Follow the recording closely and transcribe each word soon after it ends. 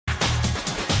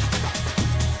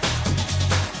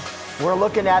We're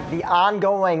looking at the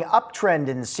ongoing uptrend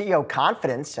in CEO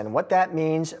confidence and what that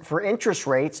means for interest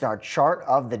rates in our chart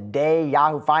of the day.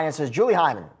 Yahoo Finance's Julie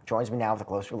Hyman joins me now with a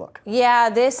closer look. Yeah,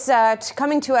 this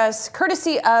coming to us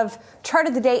courtesy of Chart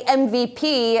of the Day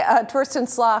MVP, Torsten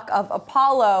Slok of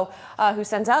Apollo, who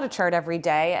sends out a chart every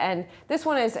day. And this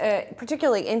one is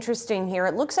particularly interesting here.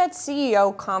 It looks at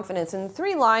CEO confidence, and the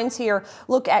three lines here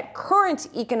look at current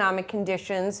economic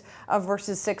conditions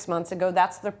versus 6 months ago.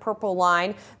 That's the purple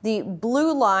line. The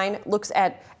blue line looks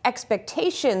at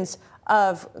expectations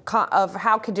of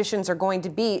how conditions are going to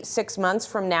be 6 months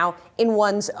from now in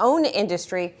one's own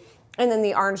industry. And then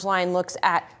the orange line looks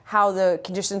at how the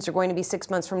conditions are going to be 6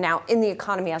 months from now in the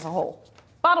economy as a whole.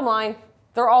 Bottom line,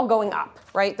 they're all going up,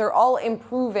 right? They're all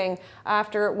improving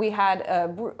after we had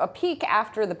a peak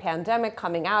after the pandemic.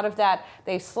 Coming out of that,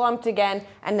 they slumped again,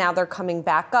 and now they're coming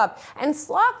back up. And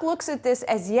Slok looks at this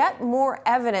as yet more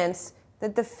evidence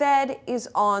that the Fed is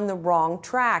on the wrong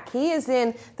track. He is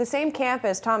in the same camp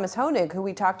as Thomas Honig, who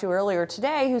we talked to earlier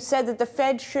today, who said that the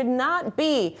Fed should not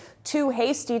be too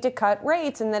hasty to cut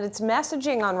rates and that its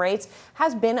messaging on rates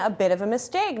has been a bit of a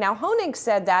mistake. Now, Honig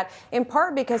said that in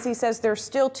part because he says there's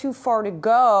still too far to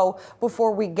go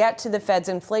before we get to the Fed's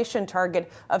inflation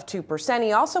target of 2%.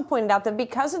 He also pointed out that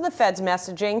because of the Fed's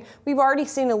messaging, we've already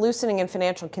seen a loosening in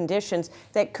financial conditions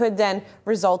that could then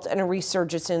result in a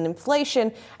resurgence in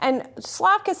inflation. And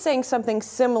Slok is saying something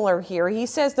similar here. He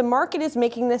says the market is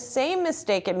making the same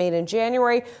mistake it made in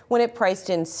January when it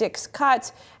priced in 6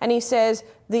 cuts. And he says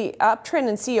the uptrend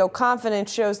in CEO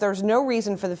confidence shows there's no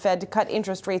reason for the Fed to cut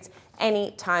interest rates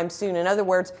anytime soon. In other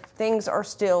words, things are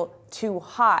still too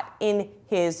hot in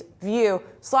his view.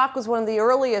 Slok was one of the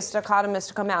earliest economists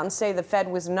to come out and say the Fed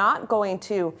was not going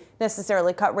to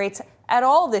necessarily cut rates at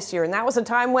all this year. And that was a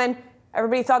time when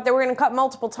everybody thought they were going to cut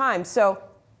multiple times. So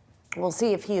we'll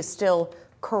see if he is still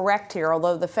correct here,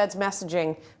 although the Fed's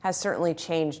messaging has certainly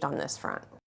changed on this front.